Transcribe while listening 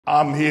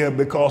I'm here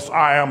because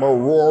I am a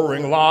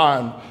roaring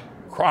lion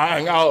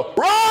crying out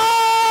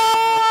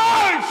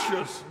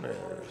righteousness.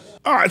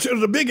 All right, so there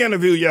was a big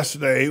interview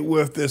yesterday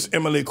with this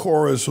Emily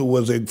Corris, who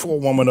was a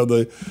forewoman of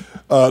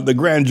the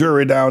grand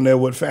jury down there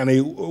with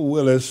Fannie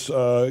Willis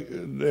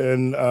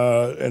in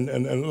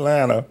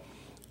Atlanta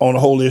on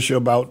the whole issue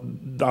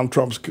about Donald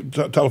Trump's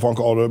telephone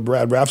call to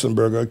Brad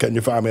Raffensperger, can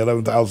you find me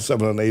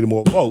 11,780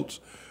 more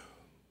votes?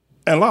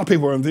 And a lot of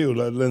people were interviewed.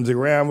 Lindsey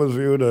Graham was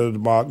interviewed,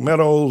 Mark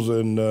Meadows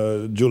and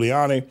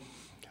Giuliani.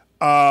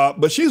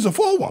 But she's a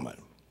forewoman,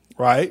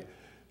 right?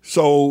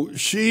 So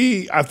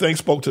she, I think,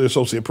 spoke to the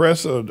Associated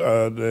Press,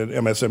 the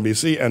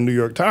MSNBC, and New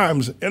York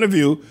Times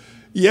interview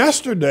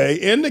yesterday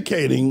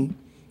indicating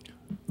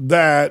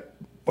that,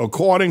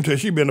 according to,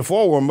 she'd been a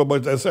forewoman,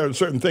 but there's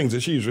certain things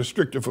that she's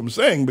restricted from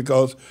saying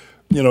because,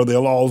 you know, there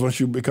are laws once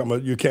you become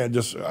you can't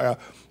just,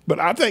 but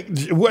I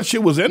think what she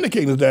was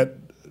indicating is that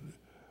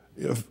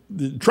if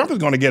Trump is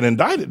going to get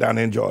indicted down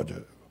in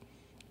Georgia,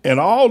 and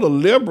all the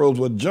liberals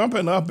were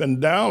jumping up and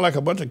down like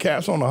a bunch of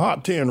cats on a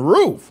hot tin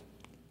roof.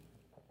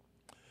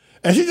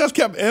 And she just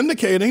kept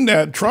indicating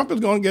that Trump is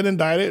going to get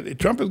indicted.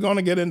 Trump is going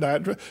to get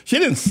indicted. She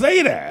didn't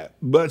say that,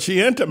 but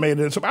she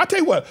intimated it. So I'll tell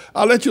you what,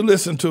 I'll let you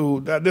listen to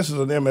that. This is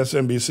an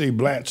MSNBC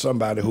Blanche,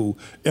 somebody who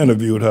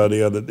interviewed her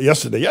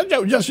yesterday.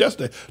 Just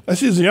yesterday. Now,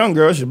 she's a young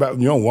girl. She's about a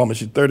young woman.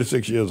 She's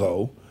 36 years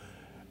old.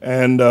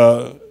 And,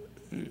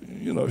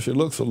 you know, she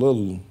looks a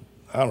little,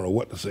 I don't know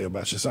what to say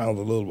about it. She sounds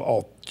a little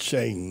off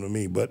chain to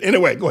me. But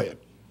anyway, go ahead.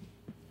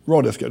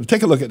 Roll this.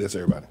 Take a look at this,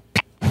 everybody.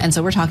 And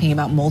so we're talking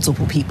about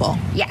multiple people.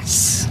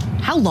 Yes.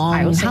 How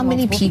long, how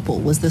many people?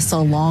 Was this a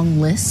long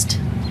list?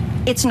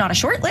 It's not a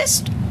short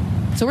list.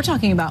 So we're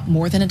talking about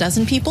more than a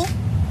dozen people?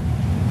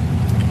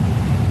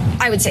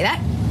 I would say that,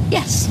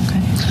 yes.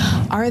 Okay.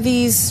 Are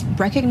these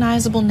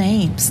recognizable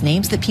names,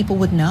 names that people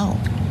would know?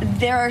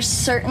 There are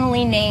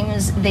certainly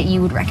names that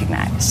you would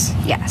recognize,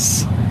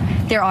 yes.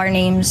 There are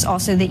names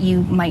also that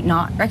you might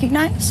not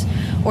recognize,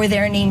 or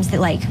there are names that,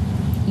 like,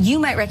 you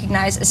might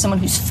recognize as someone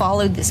who's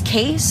followed this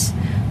case,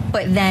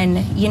 but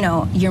then, you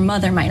know, your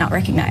mother might not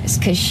recognize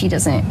because she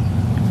doesn't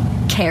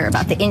care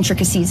about the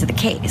intricacies of the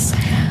case.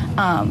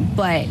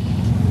 But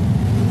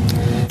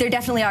there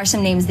definitely are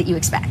some names that you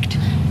expect.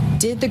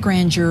 Did the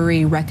grand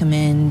jury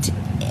recommend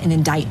an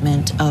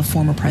indictment of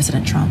former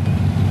President Trump?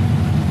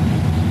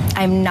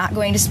 I'm not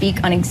going to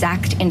speak on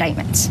exact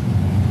indictments.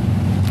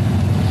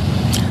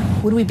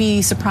 Would we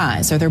be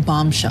surprised? Are there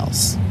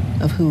bombshells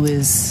of who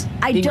is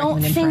being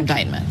recommended for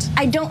indictment?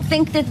 I don't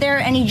think that there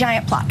are any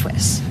giant plot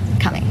twists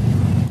coming.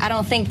 I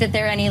don't think that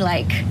there are any,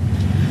 like,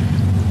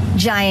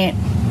 giant,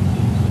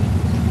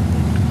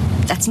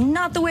 that's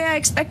not the way I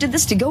expected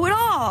this to go at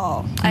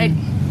all. I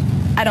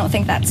don't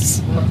think that's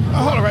hold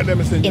on right there,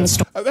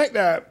 Mr. I think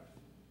that,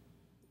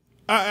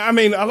 I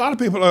mean, a lot of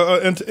people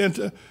are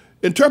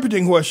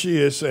interpreting what she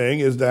is saying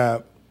is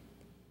that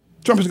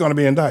Trump is going to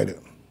be indicted.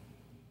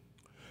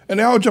 And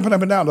they're all jumping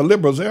up and down. The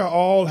liberals, they're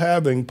all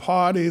having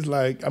parties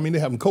like, I mean,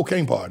 they're having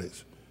cocaine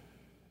parties.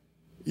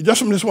 Just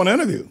from this one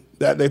interview,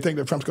 that they think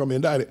that Trump's going to be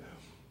indicted.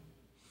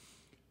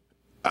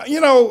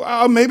 You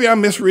know, maybe I'm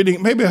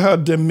misreading. Maybe her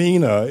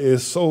demeanor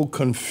is so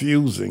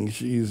confusing.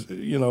 She's,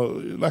 you know,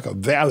 like a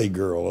valley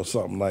girl or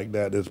something like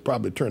that. It's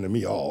probably turning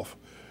me off.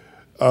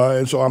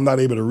 And so I'm not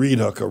able to read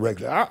her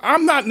correctly.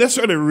 I'm not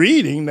necessarily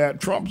reading that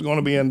Trump's going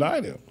to be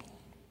indicted.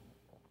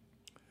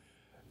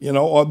 You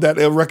know, or that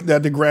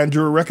the grand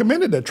jury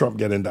recommended that Trump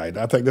get indicted.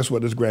 I think that's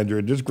what this grand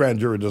jury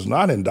does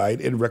not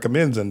indict. It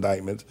recommends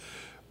indictments.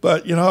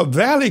 But, you know, her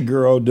valley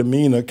girl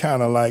demeanor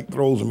kind of like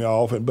throws me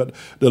off. But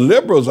the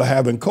liberals are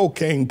having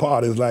cocaine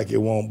parties like you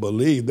won't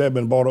believe. They've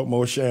been bought up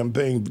more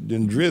champagne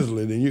than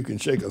Drizzly than you can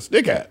shake a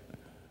stick at.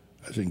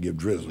 I shouldn't give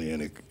Drizzly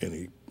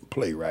any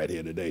play right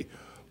here today.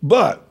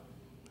 But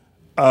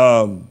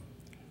go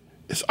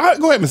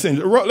ahead, Ms.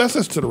 Angel. Let's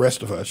listen to the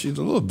rest of her. She's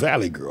a little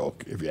valley girl,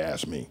 if you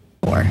ask me.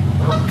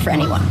 For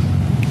anyone.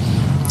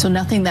 So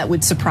nothing that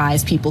would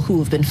surprise people who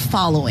have been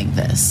following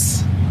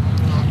this?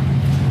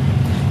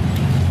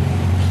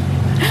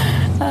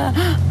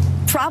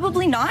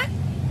 Probably not.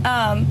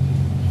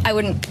 I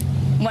wouldn't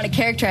want to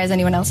characterize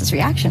anyone else's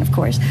reaction, of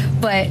course,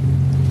 but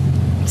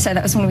so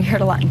that was when we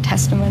heard a lot in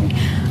testimony.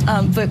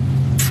 But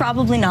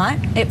probably not.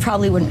 It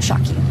probably wouldn't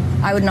shock you.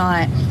 I would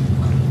not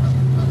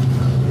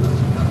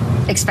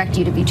expect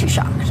you to be too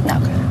shocked,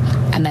 no.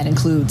 And that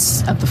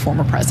includes of the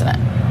former president,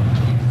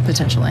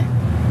 potentially?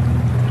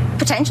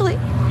 Potentially.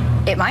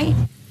 It might.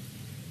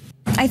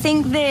 I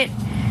think that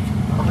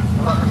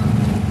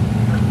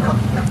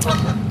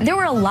there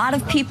were a lot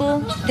of people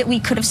that we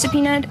could have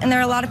subpoenaed, and there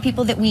are a lot of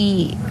people that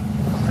we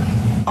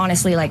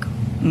honestly, like,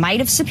 might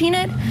have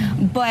subpoenaed,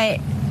 but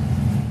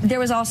there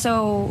was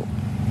also,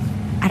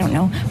 I don't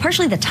know,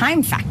 partially the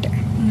time factor.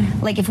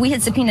 Like, if we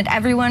had subpoenaed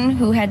everyone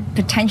who had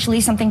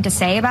potentially something to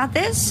say about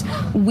this,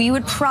 we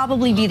would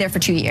probably be there for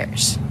 2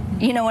 years.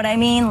 You know what I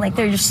mean? Like,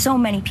 there are just so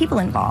many people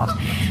involved.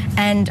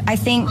 And I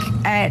think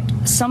at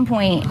some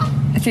point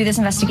through this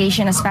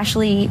investigation,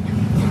 especially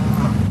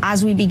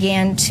as we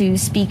began to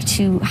speak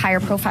to higher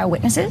profile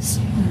witnesses,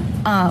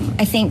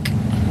 I think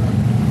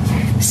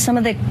some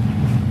of the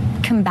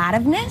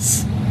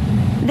combativeness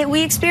that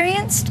we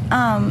experienced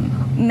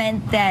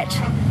meant that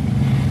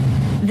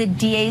the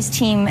DA's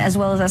team, as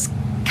well as us,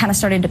 kind of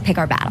started to pick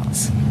our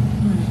battles.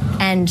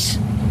 And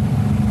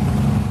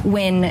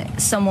when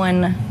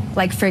someone,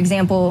 like, for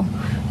example,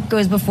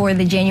 goes before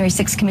the January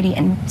 6th committee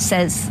and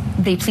says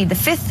they plead the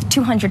Fifth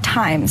 200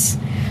 times,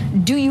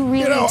 do you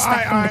really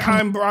expect them to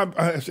come?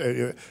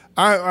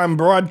 I'm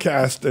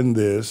broadcasting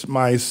this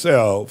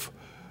myself,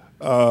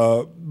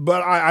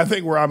 but I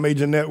think we're our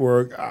major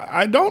network.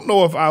 I don't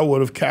know if I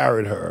would have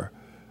carried her.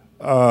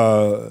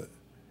 Her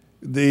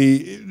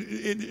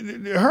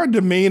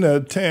demeanor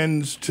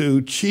tends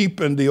to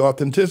cheapen the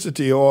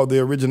authenticity or the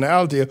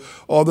originality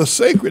or the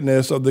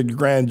sacredness of the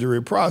grand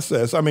jury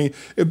process. I mean,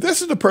 if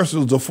this is the person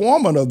who's the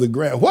foreman of the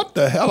grand, what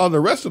the hell are the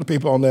rest of the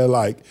people on there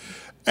like?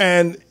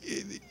 And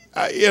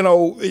you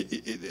know,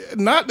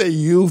 not that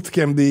youth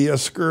can be a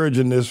scourge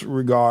in this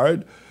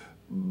regard,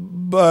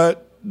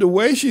 but the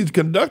way she's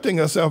conducting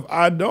herself,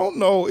 I don't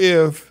know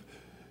if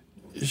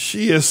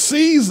she is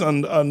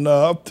seasoned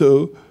enough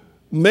to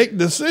make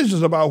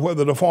decisions about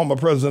whether the former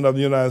president of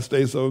the United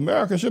States of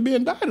America should be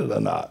indicted or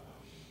not,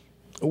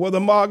 or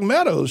whether Mark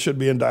Meadows should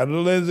be indicted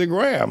or Lindsey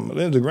Graham.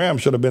 Lindsey Graham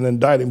should have been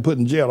indicted and put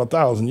in jail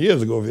 1,000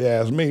 years ago, if you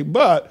ask me.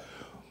 But,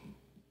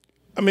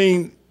 I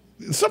mean,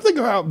 something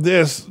about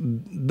this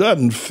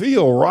doesn't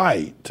feel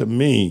right to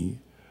me.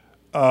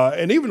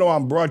 And even though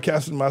I'm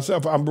broadcasting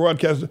myself, I'm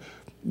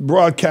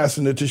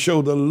broadcasting it to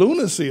show the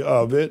lunacy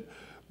of it.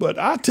 But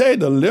I tell you,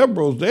 the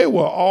liberals, they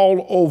were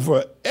all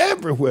over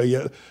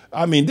everywhere.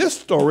 I mean, this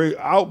story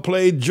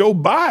outplayed Joe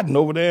Biden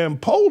over there in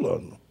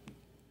Poland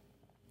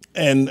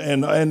and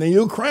in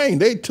Ukraine.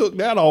 They took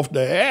that off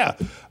the air.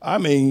 I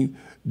mean,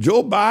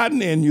 Joe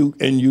Biden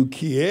and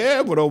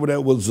Kiev were over there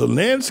with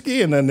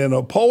Zelensky, and then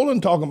in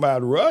Poland talking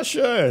about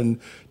Russia and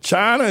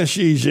China and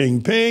Xi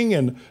Jinping,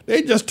 and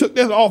they just took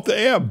this off the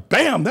air.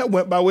 Bam! That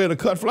went by way of the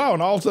cut flower,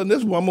 and all of a sudden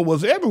this woman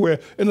was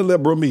everywhere in the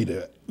liberal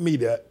media.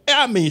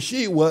 I mean,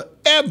 she was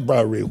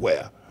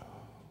everywhere.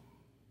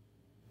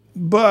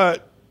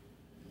 But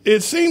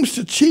it seems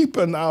to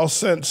cheapen our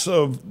sense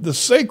of the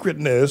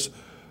sacredness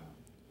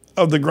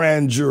of the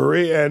grand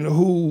jury and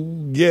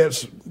who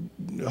gets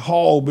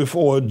hauled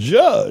before a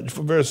judge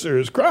for very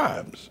serious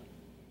crimes.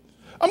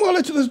 I'm going to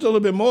let you listen to a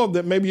little bit more of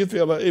that. Maybe you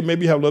feel like,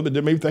 maybe you have a little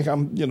bit, maybe you think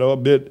I'm, a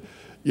bit,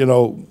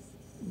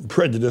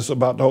 prejudiced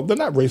about the whole, they're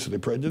not racially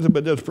prejudiced,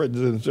 but just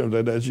prejudiced in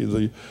terms that she's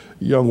a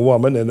young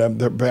woman,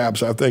 and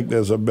perhaps I think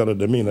there's a better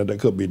demeanor that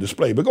could be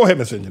displayed. But go ahead,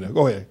 Ms. Engineer,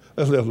 go ahead.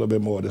 Let's listen a little bit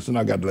more of this, and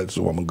I got to let this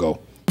woman go.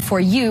 For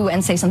you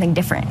and say something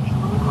different.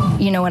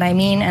 You know what I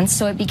mean? And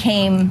so it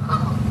became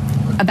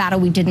a battle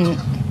we didn't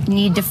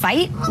need to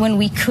fight when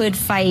we could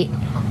fight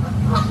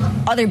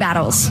other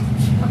battles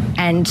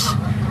and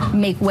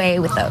make way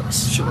with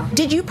those. Sure.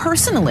 Did you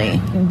personally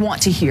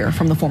want to hear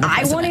from the former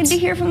president? I wanted to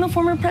hear from the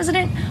former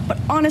president, but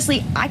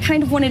honestly, I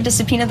kind of wanted to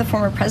subpoena the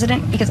former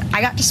president because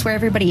I got to swear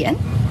everybody in.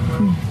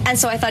 And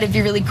so I thought it'd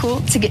be really cool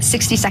to get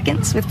 60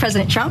 seconds with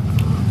President Trump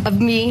of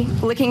me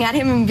looking at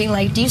him and being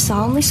like, do you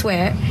solemnly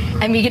swear?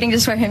 And me getting to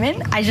swear him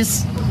in. I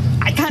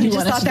kind of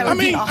just thought that would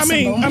be an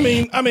awesome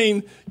moment. I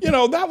mean,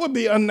 that would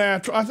be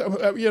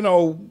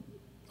unnatural.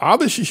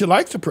 Obviously, she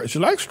likes the president. She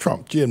likes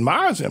Trump. She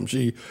admires him.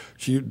 She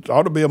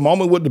ought to be a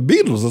moment with the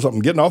Beatles or something,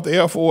 getting off the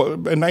air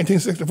in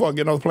 1964,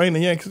 getting off the plane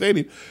in Yankee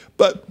Stadium.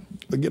 But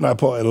getting off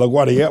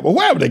LaGuardia Airport,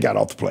 wherever they got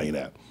off the plane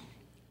at.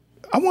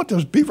 I want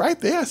to be right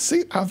there,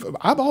 see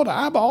eyeball to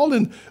eyeball,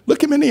 and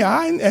look him in the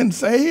eye and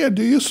say, "Here,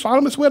 do you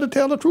solemnly swear to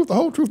tell the truth, the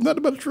whole truth,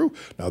 nothing but the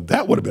truth?" Now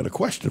that would have been a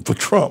question for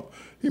Trump.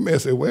 He may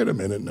say, "Wait a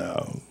minute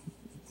now,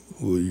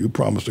 will you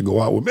promise to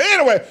go out with me?"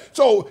 Anyway,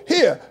 so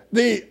here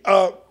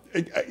so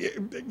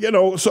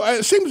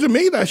it seems to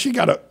me that she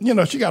got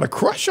a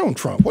crush on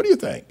Trump. What do you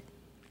think?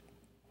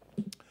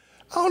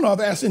 I don't know. I've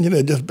asked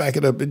Engineer just back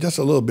it up just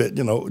a little bit,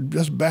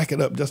 just back it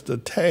up just a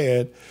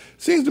tad.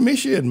 Seems to me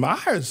she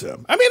admires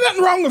him. I mean,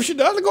 nothing wrong if she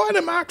does. Go ahead and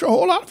admire Trump. A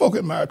whole lot of folk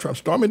admire Trump.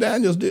 Stormy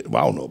Daniels did.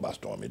 Well, I don't know about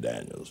Stormy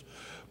Daniels.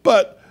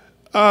 But,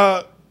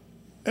 and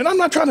I'm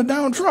not trying to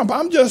down Trump.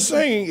 I'm just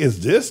saying,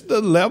 is this the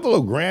level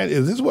of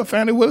is this what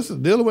Fannie Willis is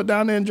dealing with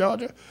down there in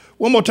Georgia?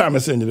 One more time,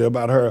 Ms. Engineer,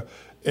 about her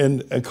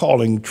and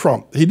calling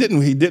Trump. He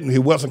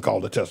wasn't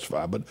called to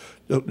testify, but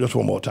just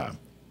one more time.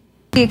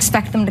 We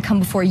expect them to come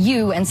before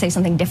you and say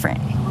something different.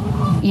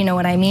 You know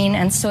what I mean?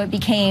 And so it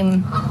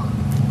became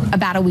a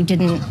battle we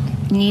didn't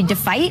need to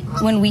fight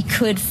when we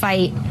could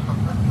fight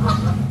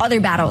other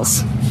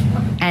battles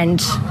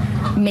and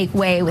make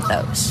way with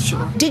those.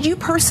 Sure. Did you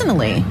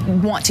personally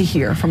want to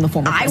hear from the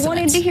former president? I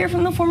wanted to hear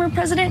from the former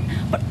president,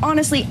 but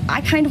honestly,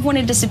 I kind of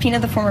wanted to subpoena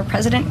the former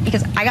president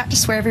because I got to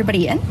swear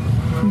everybody in.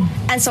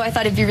 And so I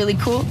thought it'd be really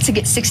cool to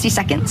get 60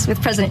 seconds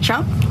with President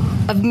Trump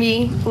of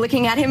me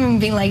looking at him and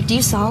being like, do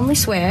you solemnly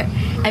swear?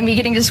 And me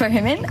getting to swear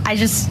him in. I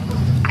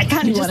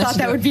kind of just thought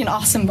that would be an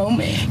awesome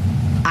moment.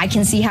 I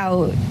can see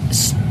how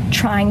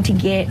trying to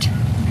get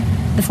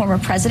the former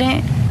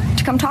president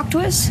to come talk to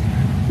us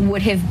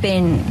would have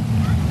been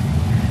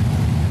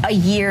a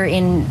year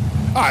in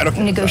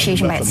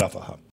negotiation by itself.